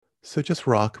So just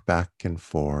rock back and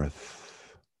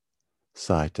forth,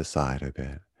 side to side a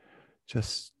bit,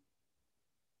 just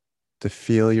to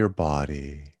feel your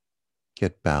body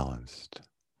get balanced.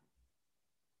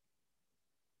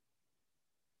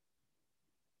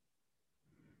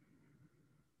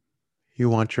 You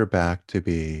want your back to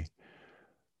be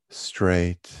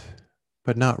straight,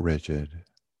 but not rigid,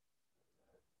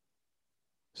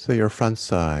 so your front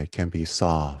side can be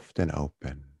soft and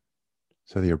open,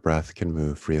 so that your breath can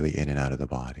move freely in and out of the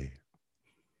body.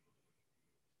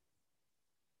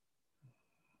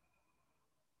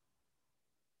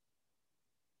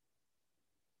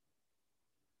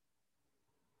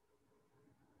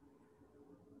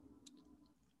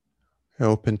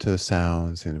 Open to the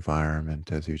sounds,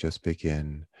 environment as you just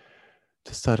begin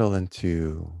to settle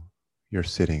into your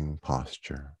sitting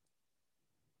posture.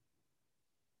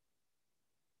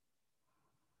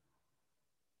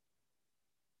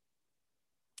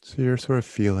 So you're sort of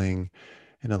feeling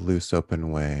in a loose,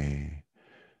 open way,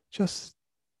 just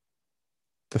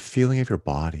the feeling of your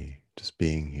body, just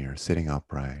being here, sitting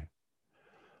upright,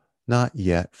 not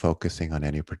yet focusing on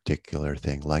any particular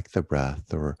thing like the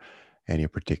breath or any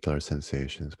particular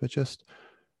sensations, but just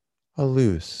a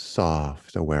loose,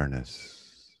 soft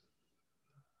awareness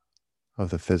of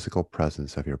the physical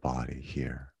presence of your body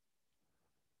here.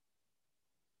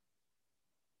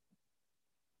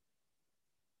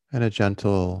 And a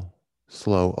gentle,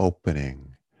 slow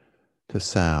opening to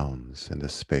sounds in the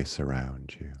space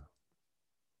around you.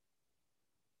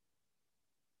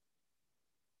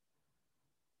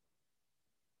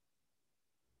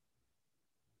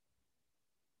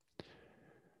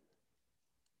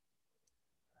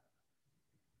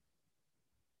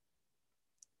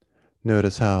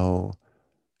 Notice how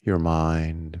your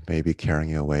mind may be carrying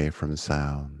you away from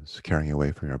sounds, carrying you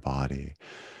away from your body.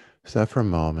 So that for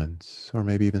moments, or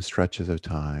maybe even stretches of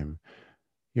time,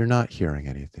 you're not hearing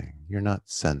anything. You're not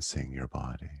sensing your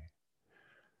body.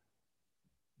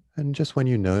 And just when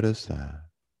you notice that,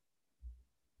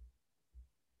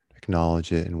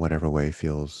 acknowledge it in whatever way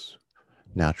feels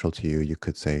natural to you. You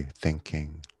could say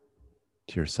thinking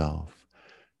to yourself.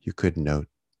 You could note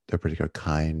the particular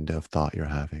kind of thought you're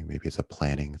having. Maybe it's a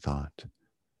planning thought.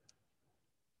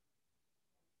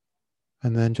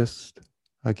 And then just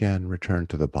again return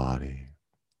to the body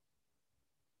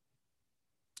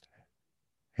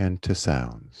and to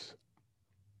sounds.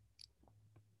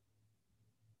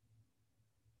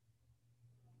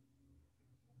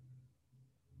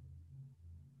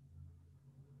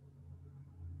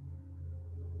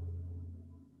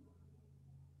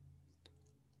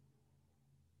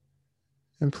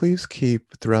 And please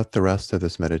keep throughout the rest of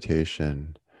this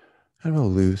meditation kind of a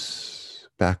loose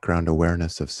background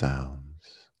awareness of sounds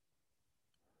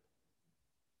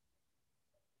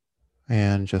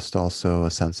and just also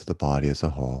a sense of the body as a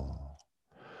whole.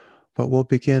 But we'll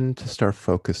begin to start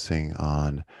focusing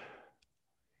on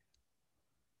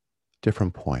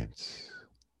different points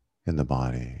in the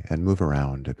body and move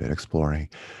around a bit, exploring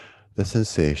the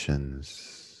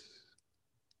sensations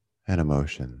and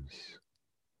emotions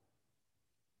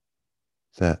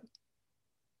that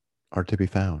are to be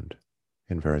found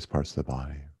in various parts of the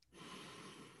body.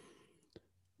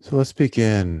 So let's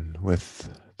begin with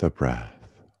the breath.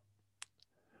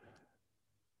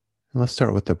 And let's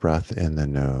start with the breath in the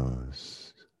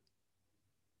nose.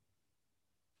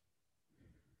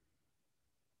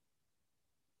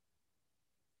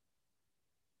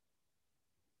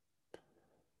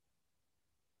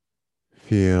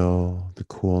 Feel the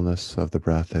coolness of the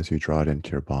breath as you draw it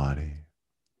into your body,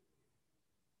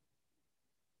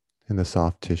 in the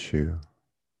soft tissue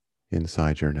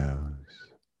inside your nose.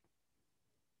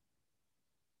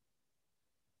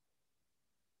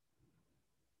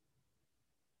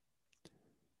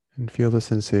 And feel the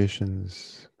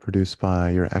sensations produced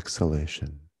by your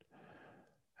exhalation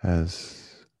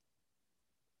as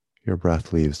your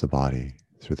breath leaves the body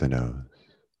through the nose.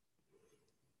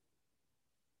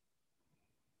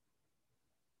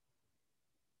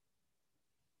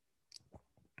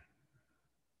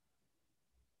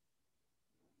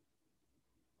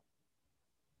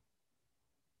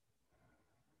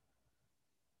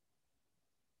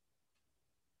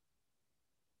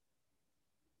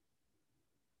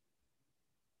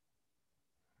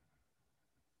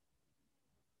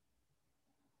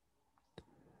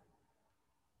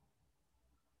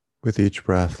 With each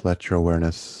breath, let your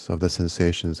awareness of the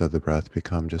sensations of the breath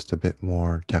become just a bit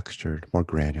more textured, more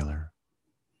granular.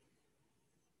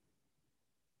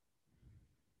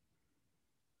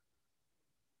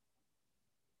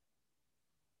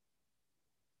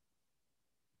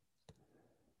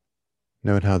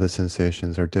 Note how the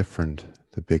sensations are different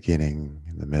the beginning,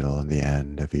 the middle, and the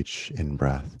end of each in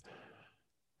breath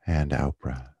and out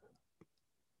breath.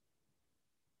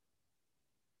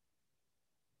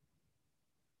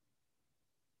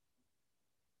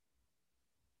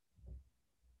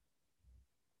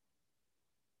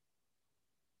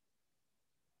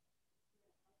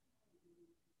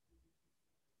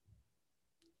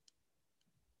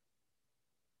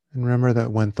 And remember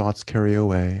that when thoughts carry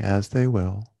away, as they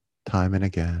will, time and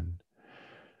again,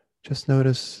 just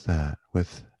notice that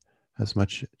with as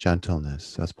much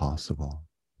gentleness as possible.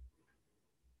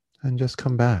 And just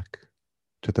come back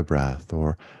to the breath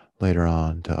or later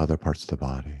on to other parts of the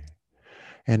body.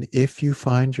 And if you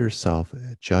find yourself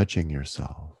judging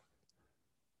yourself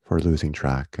for losing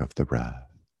track of the breath,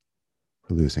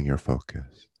 for losing your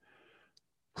focus,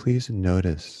 please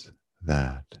notice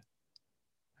that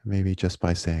maybe just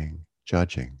by saying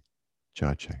judging,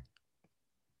 judging.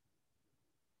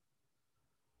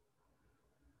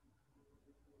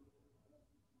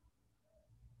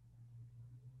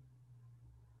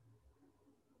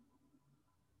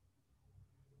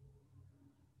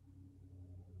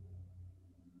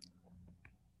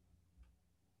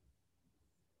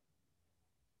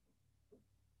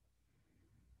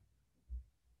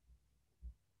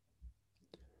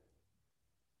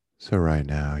 So right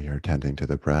now you're attending to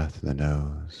the breath in the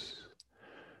nose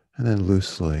and then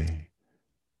loosely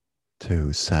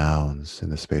to sounds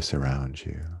in the space around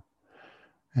you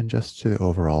and just to the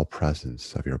overall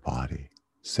presence of your body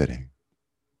sitting.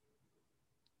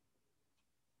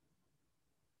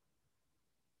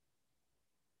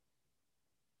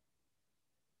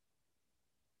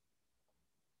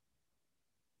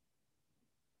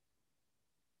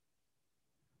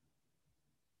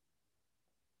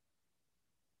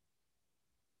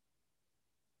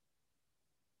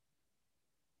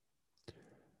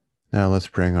 Now let's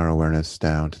bring our awareness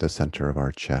down to the center of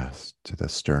our chest, to the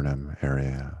sternum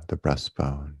area, the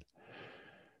breastbone.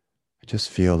 Just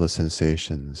feel the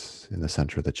sensations in the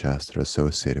center of the chest that are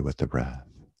associated with the breath.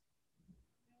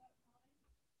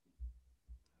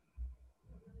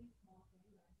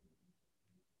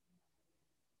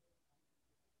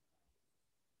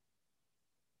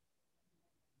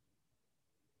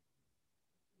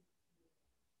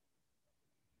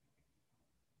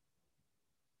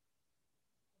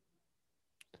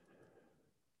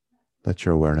 Let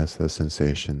your awareness of the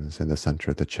sensations in the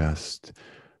center of the chest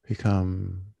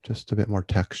become just a bit more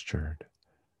textured,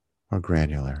 more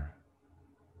granular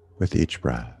with each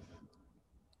breath.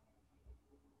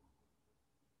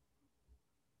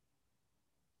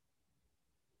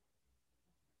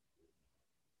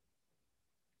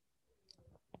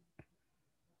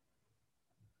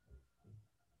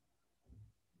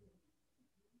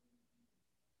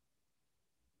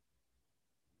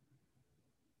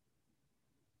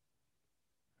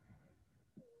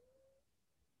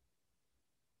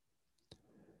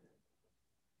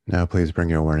 Now please bring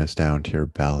your awareness down to your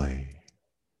belly,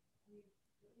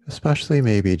 especially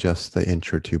maybe just the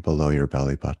inch or two below your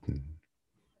belly button,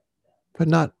 but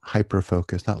not hyper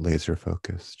focus, not laser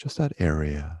focus, just that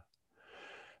area.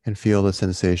 And feel the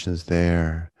sensations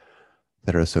there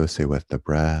that are associated with the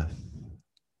breath.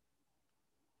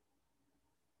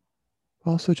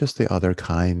 Also, just the other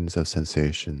kinds of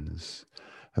sensations,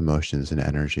 emotions, and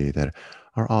energy that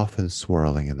are often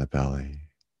swirling in the belly.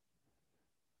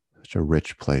 Such a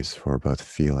rich place for both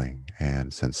feeling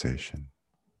and sensation.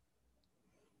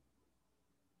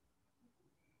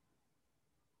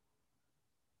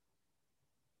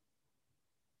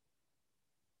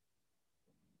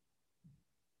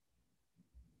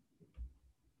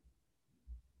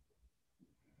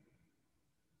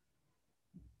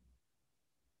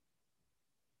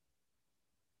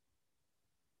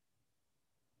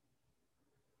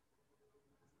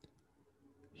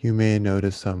 You may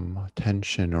notice some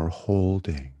tension or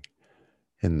holding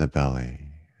in the belly,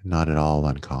 not at all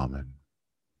uncommon.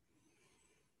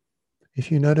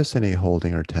 If you notice any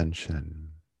holding or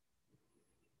tension,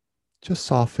 just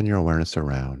soften your awareness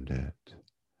around it.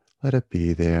 Let it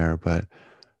be there, but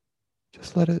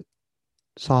just let it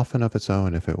soften of its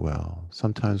own if it will.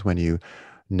 Sometimes when you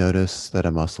notice that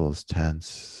a muscle is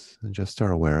tense and just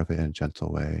are aware of it in a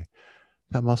gentle way,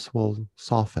 that muscle will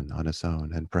soften on its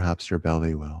own and perhaps your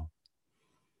belly will.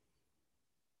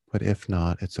 But if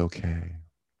not, it's okay.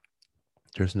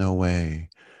 There's no way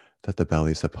that the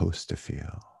belly is supposed to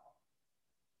feel.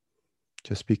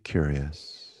 Just be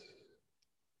curious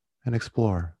and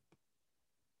explore.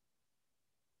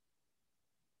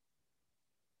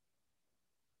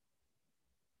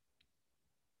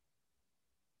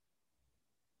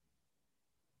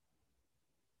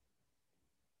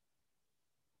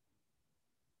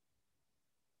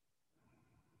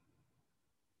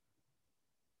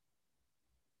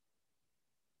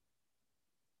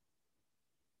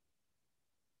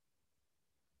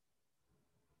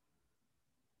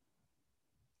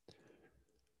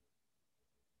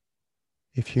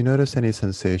 If you notice any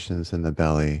sensations in the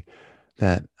belly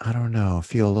that, I don't know,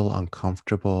 feel a little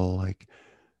uncomfortable, like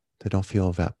they don't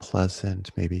feel that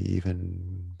pleasant, maybe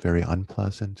even very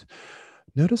unpleasant,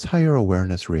 notice how your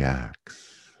awareness reacts.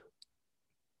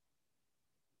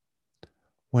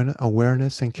 When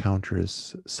awareness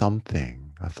encounters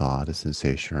something, a thought, a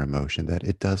sensation, or emotion that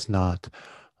it does not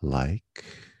like,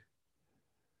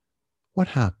 what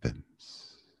happens?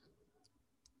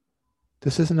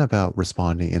 This isn't about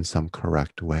responding in some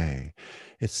correct way.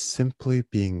 It's simply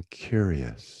being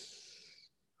curious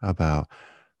about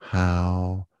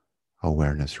how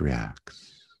awareness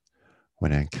reacts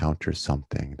when it encounters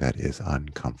something that is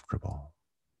uncomfortable.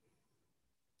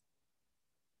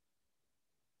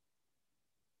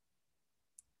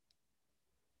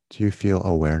 Do you feel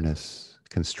awareness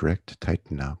constrict,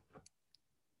 tighten up?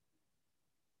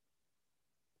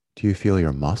 Do you feel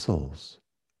your muscles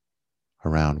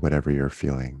around whatever you're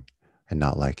feeling and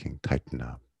not liking tighten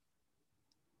up?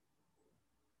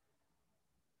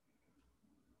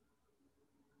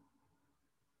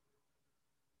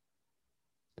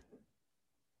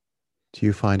 Do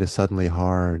you find it suddenly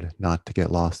hard not to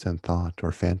get lost in thought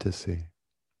or fantasy?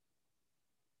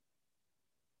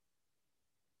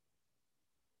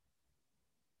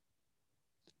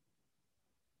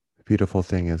 The beautiful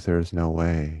thing is there's no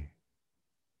way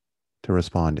to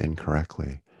respond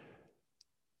incorrectly.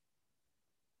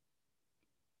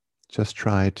 Just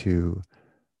try to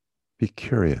be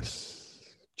curious,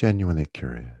 genuinely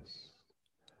curious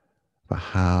about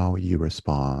how you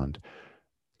respond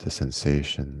to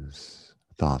sensations,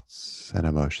 thoughts, and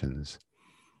emotions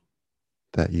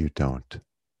that you don't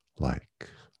like.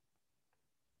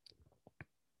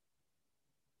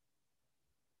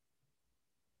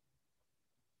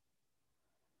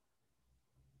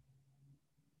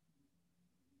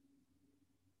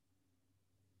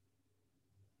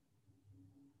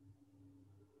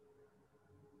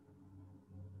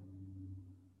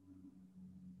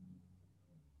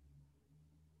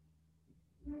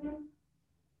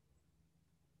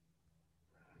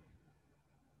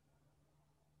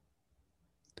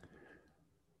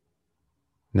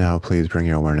 Now, please bring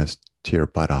your awareness to your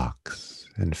buttocks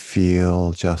and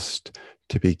feel, just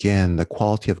to begin, the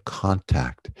quality of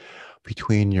contact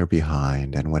between your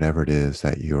behind and whatever it is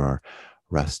that you're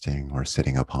resting or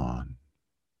sitting upon.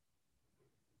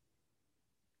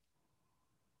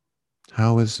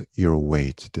 How is your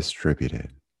weight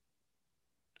distributed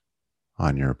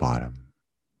on your bottom?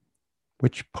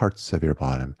 Which parts of your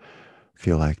bottom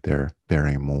feel like they're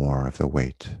bearing more of the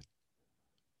weight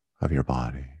of your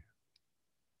body?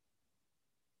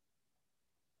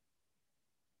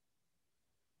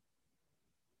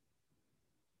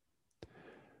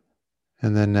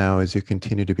 And then now, as you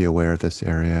continue to be aware of this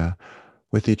area,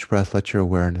 with each breath, let your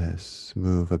awareness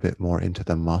move a bit more into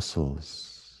the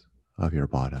muscles of your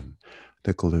bottom,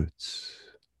 the glutes.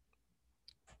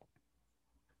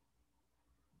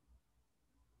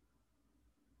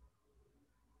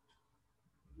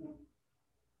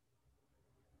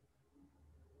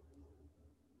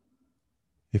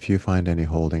 If you find any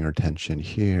holding or tension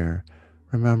here,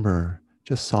 remember,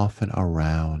 just soften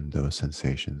around those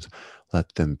sensations.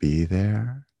 Let them be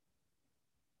there.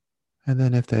 And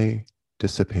then if they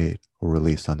dissipate or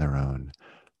release on their own,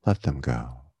 let them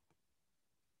go.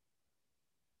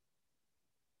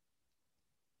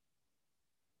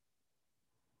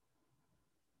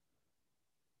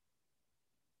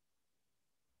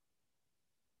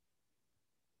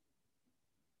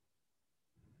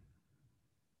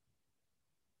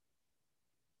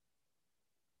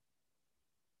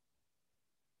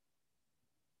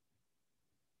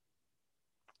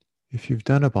 If you've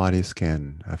done a body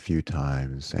scan a few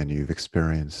times and you've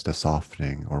experienced a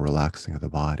softening or relaxing of the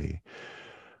body,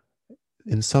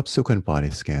 in subsequent body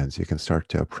scans, you can start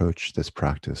to approach this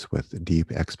practice with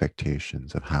deep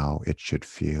expectations of how it should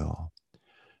feel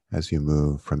as you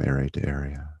move from area to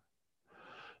area.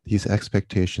 These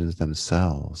expectations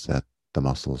themselves, that the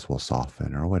muscles will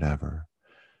soften or whatever,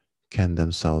 can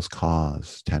themselves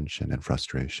cause tension and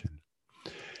frustration.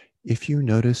 If you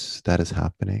notice that is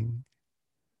happening,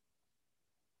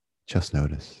 just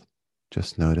notice.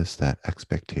 Just notice that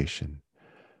expectation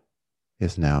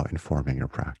is now informing your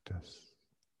practice,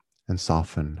 and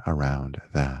soften around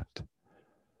that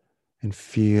and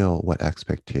feel what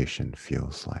expectation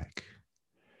feels like.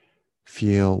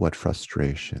 Feel what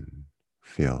frustration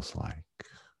feels like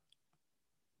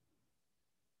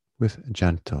with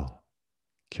gentle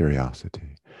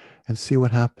curiosity, and see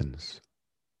what happens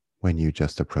when you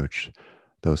just approach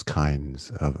those kinds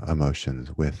of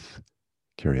emotions with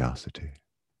curiosity.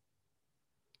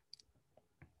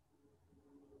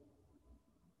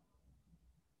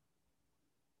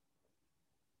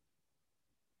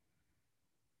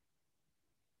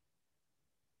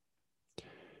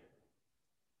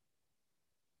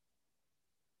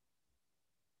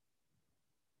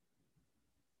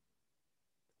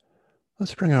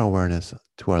 Let's bring our awareness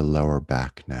to our lower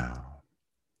back now.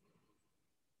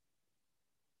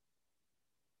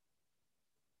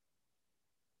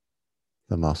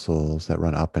 The muscles that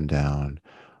run up and down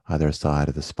either side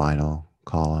of the spinal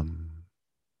column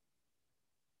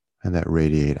and that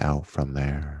radiate out from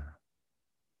there.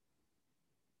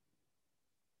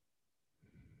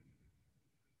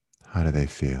 How do they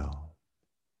feel?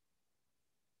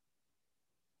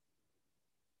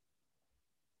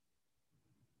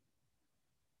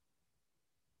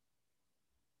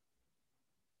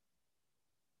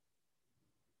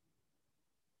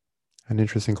 An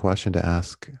interesting question to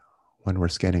ask when we're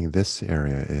scanning this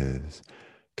area is,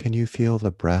 can you feel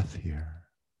the breath here?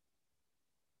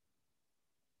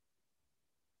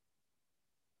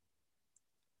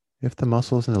 If the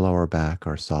muscles in the lower back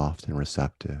are soft and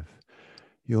receptive,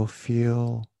 you'll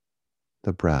feel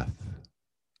the breath,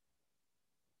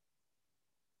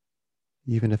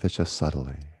 even if it's just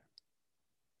subtly.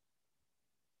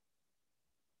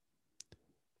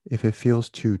 If it feels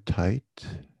too tight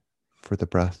for the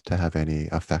breath to have any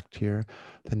effect here,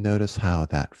 then notice how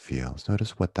that feels.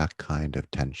 Notice what that kind of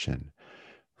tension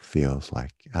feels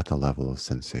like at the level of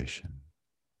sensation.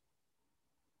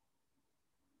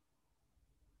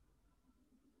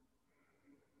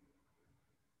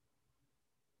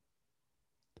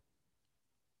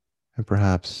 And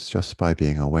perhaps just by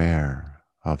being aware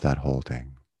of that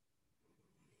holding,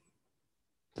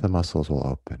 the muscles will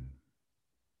open,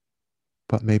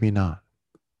 but maybe not.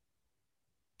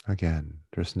 Again,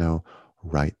 there's no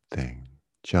right thing,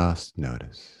 just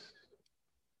notice.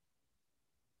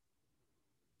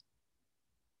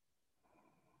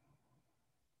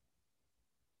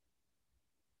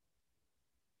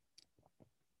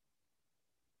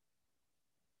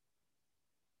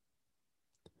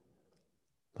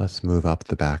 Let's move up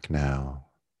the back now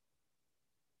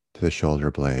to the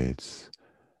shoulder blades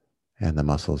and the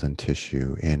muscles and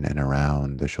tissue in and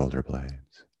around the shoulder blades.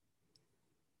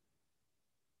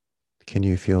 Can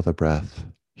you feel the breath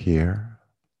here?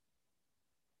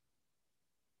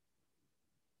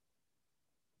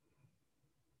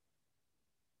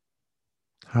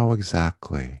 How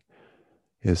exactly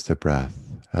is the breath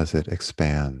as it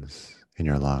expands in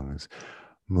your lungs,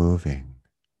 moving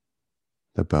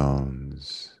the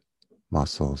bones,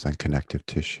 muscles, and connective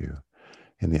tissue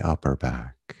in the upper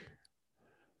back?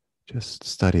 Just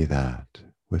study that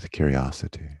with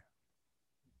curiosity.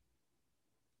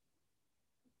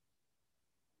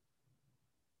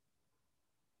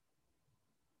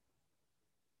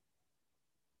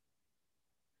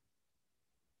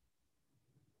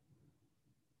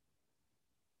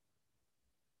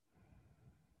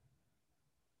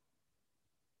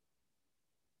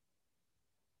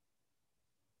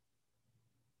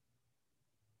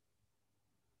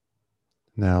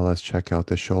 Now let's check out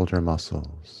the shoulder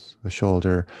muscles. The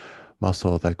shoulder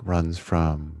muscle that runs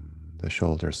from the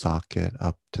shoulder socket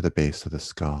up to the base of the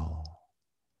skull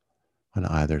on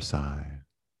either side.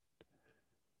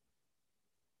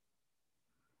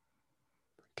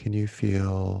 Can you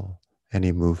feel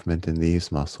any movement in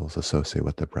these muscles associated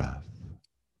with the breath?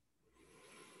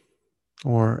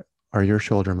 Or are your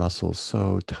shoulder muscles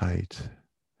so tight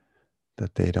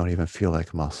that they don't even feel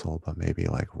like muscle, but maybe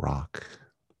like rock?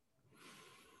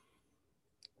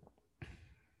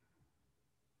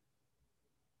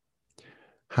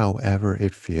 However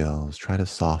it feels, try to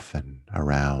soften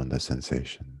around the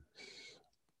sensations.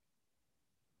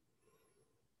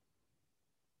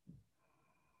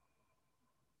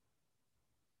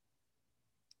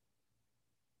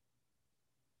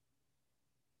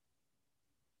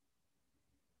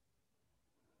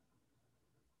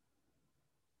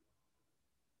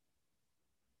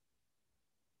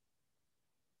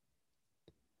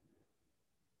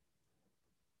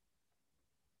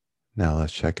 Now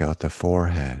let's check out the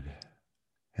forehead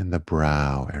and the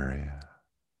brow area.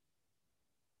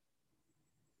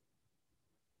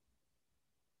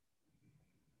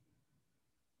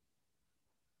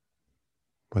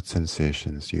 What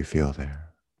sensations do you feel there?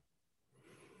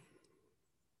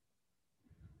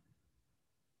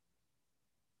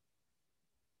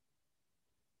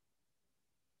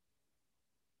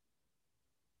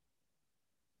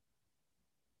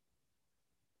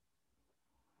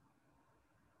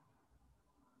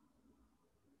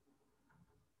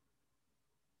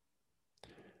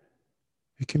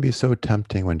 It can be so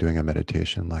tempting when doing a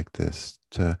meditation like this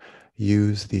to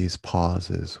use these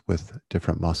pauses with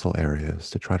different muscle areas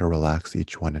to try to relax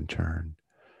each one in turn.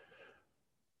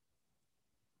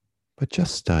 But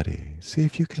just study, see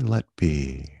if you can let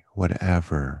be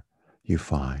whatever you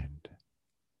find.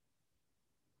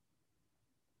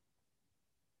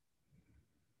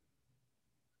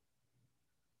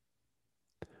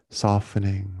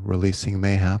 Softening, releasing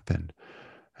may happen,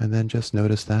 and then just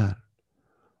notice that.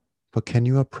 But can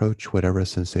you approach whatever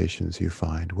sensations you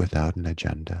find without an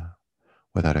agenda,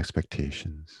 without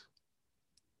expectations?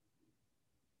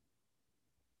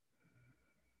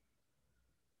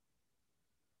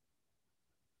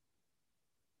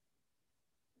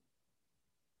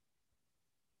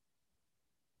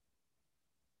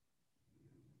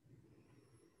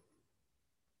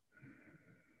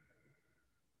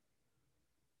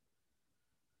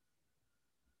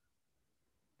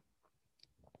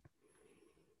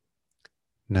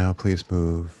 Now, please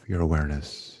move your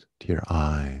awareness to your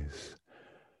eyes.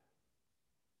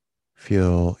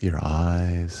 Feel your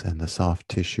eyes and the soft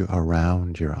tissue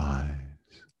around your eyes.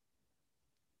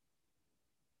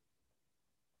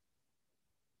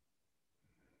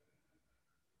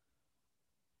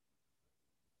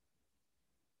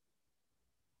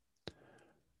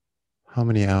 How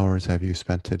many hours have you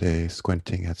spent today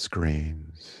squinting at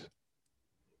screens,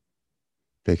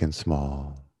 big and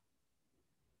small?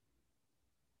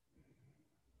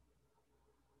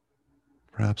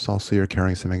 Perhaps also you're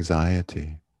carrying some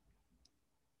anxiety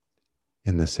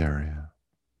in this area.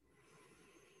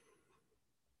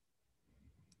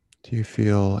 Do you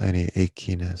feel any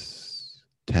achiness,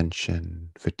 tension,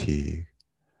 fatigue?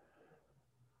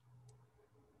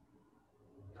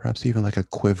 Perhaps even like a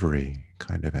quivery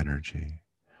kind of energy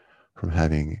from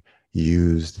having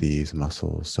used these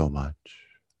muscles so much.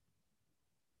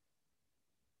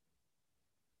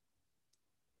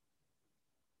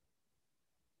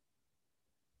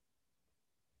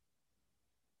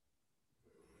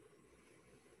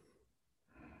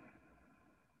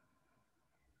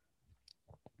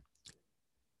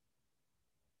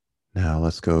 Now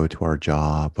let's go to our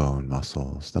jawbone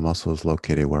muscles, the muscles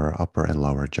located where our upper and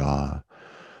lower jaws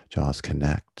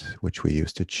connect, which we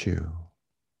use to chew.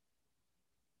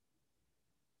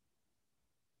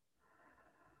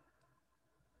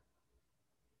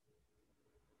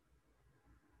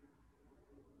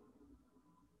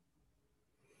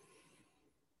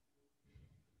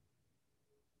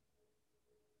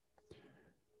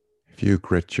 If you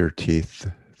grit your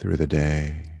teeth through the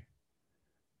day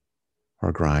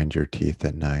or grind your teeth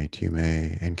at night, you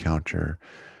may encounter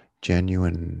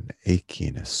genuine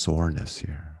achiness, soreness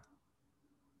here.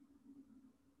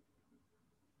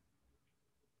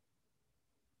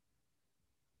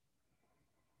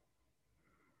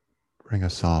 Bring a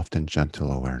soft and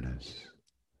gentle awareness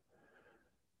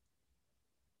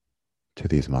to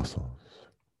these muscles.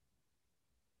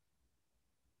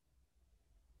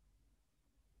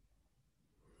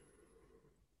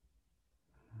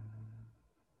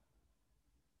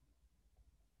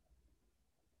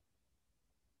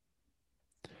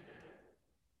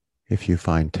 If you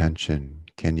find tension,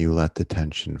 can you let the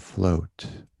tension float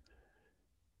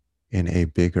in a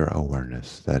bigger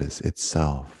awareness that is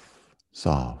itself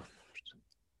soft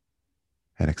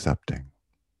and accepting?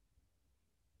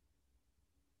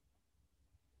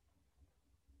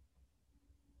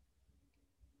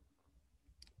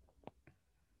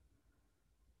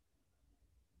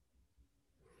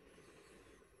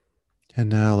 And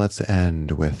now let's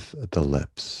end with the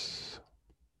lips.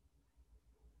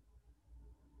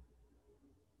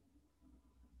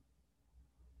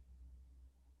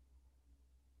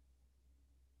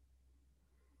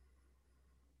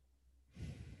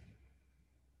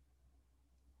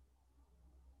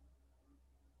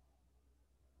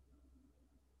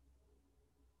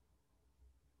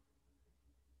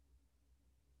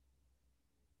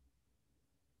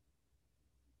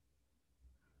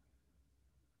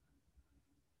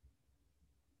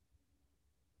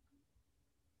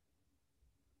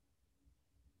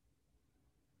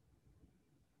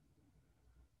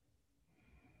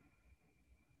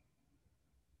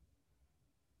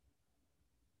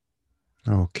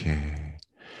 Okay.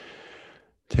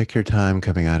 Take your time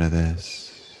coming out of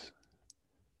this.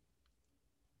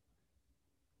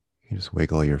 You just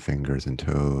wiggle your fingers and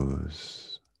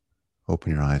toes.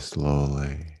 Open your eyes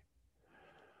slowly.